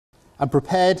and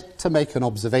prepared to make an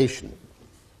observation.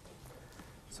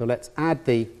 So let's add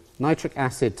the nitric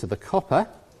acid to the copper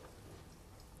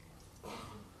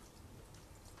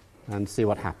and see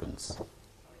what happens.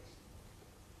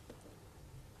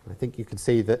 I think you can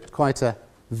see that quite a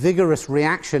vigorous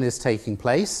reaction is taking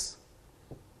place.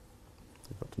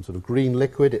 We've got some sort of green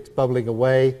liquid, it's bubbling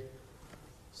away,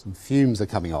 some fumes are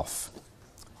coming off.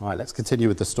 All right, let's continue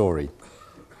with the story.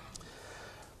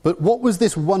 But what was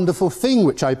this wonderful thing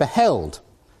which I beheld?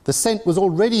 The scent was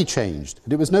already changed,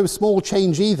 and it was no small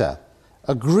change either.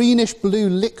 A greenish-blue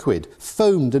liquid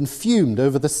foamed and fumed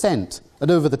over the scent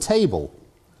and over the table.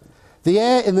 The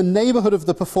air in the neighbourhood of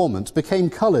the performance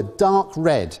became coloured dark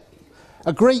red.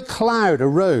 A great cloud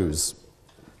arose.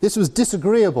 This was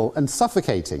disagreeable and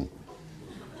suffocating.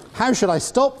 How should I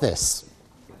stop this?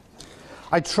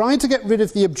 I tried to get rid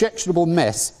of the objectionable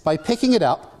mess by picking it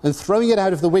up and throwing it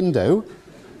out of the window,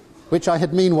 which I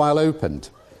had meanwhile opened.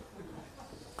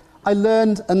 I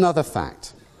learned another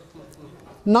fact.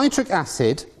 Nitric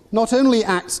acid not only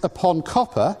acts upon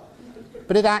copper,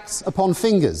 but it acts upon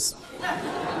fingers.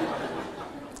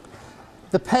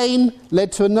 The pain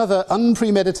led to another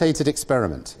unpremeditated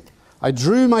experiment. I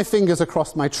drew my fingers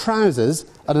across my trousers,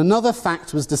 and another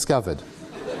fact was discovered.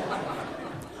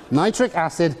 Nitric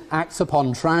acid acts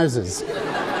upon trousers.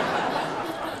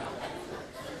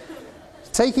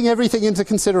 Taking everything into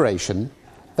consideration,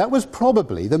 that was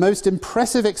probably the most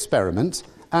impressive experiment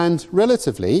and,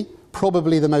 relatively,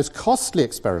 probably the most costly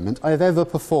experiment I have ever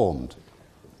performed.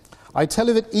 I tell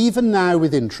of it even now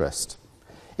with interest.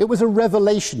 It was a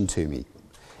revelation to me.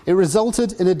 It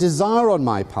resulted in a desire on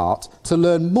my part to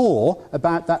learn more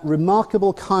about that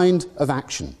remarkable kind of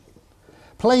action.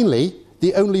 Plainly,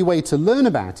 the only way to learn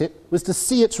about it was to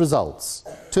see its results,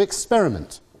 to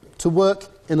experiment, to work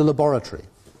in a laboratory.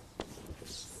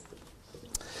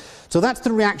 So that's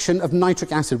the reaction of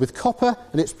nitric acid with copper,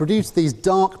 and it's produced these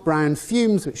dark brown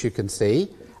fumes, which you can see,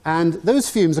 and those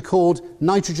fumes are called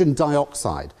nitrogen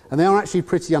dioxide, and they are actually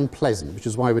pretty unpleasant, which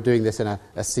is why we're doing this in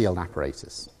a sealed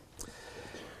apparatus.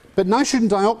 But nitrogen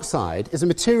dioxide is a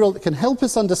material that can help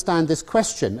us understand this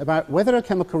question about whether a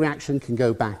chemical reaction can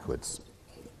go backwards.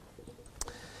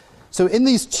 So in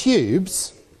these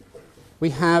tubes, we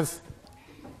have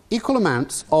equal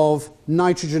amounts of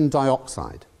nitrogen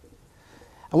dioxide.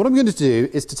 And what I'm going to do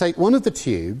is to take one of the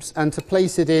tubes and to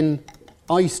place it in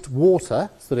iced water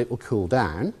so that it will cool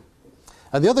down.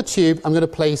 And the other tube I'm going to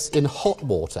place in hot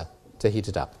water to heat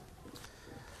it up.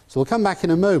 So we'll come back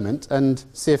in a moment and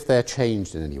see if they're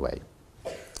changed in any way.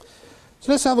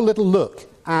 So let's have a little look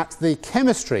at the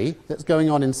chemistry that's going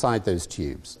on inside those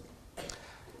tubes.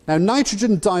 Now,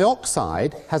 nitrogen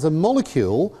dioxide has a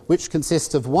molecule which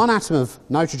consists of one atom of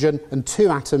nitrogen and two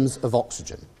atoms of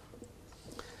oxygen.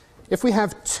 If we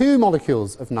have two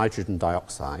molecules of nitrogen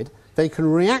dioxide, they can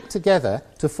react together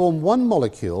to form one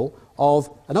molecule of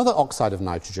another oxide of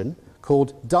nitrogen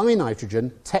called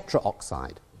dinitrogen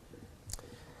tetraoxide.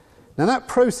 Now, that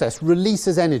process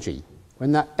releases energy.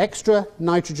 When that extra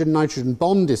nitrogen-nitrogen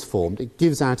bond is formed, it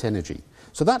gives out energy.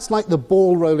 So that's like the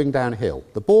ball rolling downhill.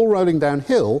 The ball rolling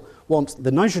downhill wants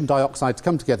the nitrogen dioxide to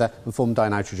come together and form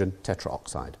dinitrogen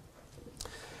tetraoxide.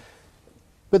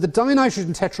 But the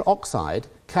dinitrogen tetraoxide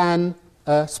can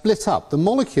split up. The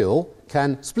molecule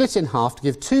can split in half to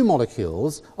give two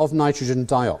molecules of nitrogen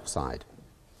dioxide.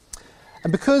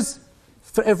 And because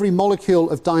for every molecule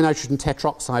of dinitrogen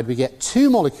tetroxide we get two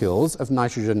molecules of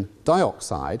nitrogen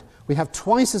dioxide, we have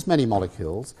twice as many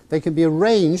molecules. They can be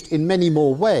arranged in many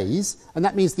more ways, and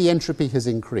that means the entropy has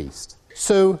increased.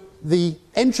 So the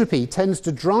entropy tends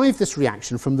to drive this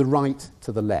reaction from the right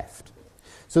to the left.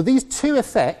 So these two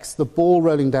effects, the ball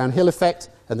rolling downhill effect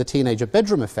and the teenager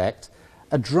bedroom effect,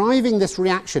 are driving this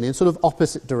reaction in sort of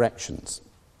opposite directions.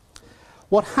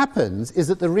 What happens is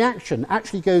that the reaction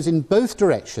actually goes in both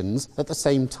directions at the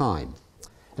same time.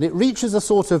 And it reaches a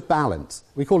sort of balance.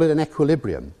 We call it an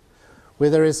equilibrium, where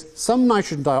there is some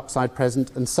nitrogen dioxide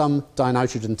present and some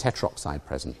dinitrogen tetroxide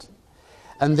present.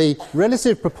 And the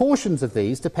relative proportions of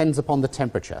these depends upon the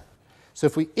temperature. So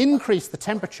if we increase the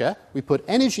temperature, we put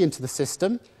energy into the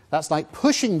system. That's like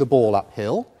pushing the ball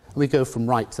uphill, and we go from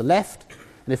right to left.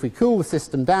 And if we cool the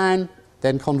system down,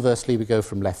 then conversely we go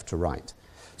from left to right.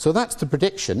 So that's the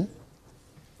prediction.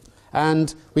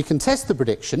 And we can test the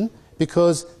prediction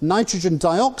because nitrogen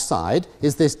dioxide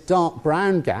is this dark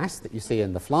brown gas that you see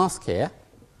in the flask here,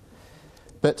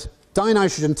 but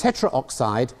dinitrogen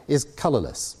tetraoxide is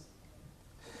colourless.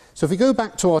 So if we go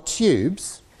back to our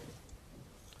tubes,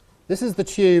 this is the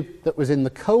tube that was in the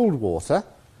cold water,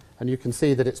 and you can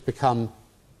see that it's become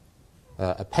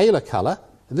a paler colour,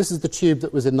 and this is the tube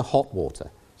that was in the hot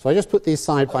water. So I just put these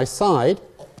side by side.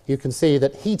 you can see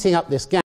that heating up this gas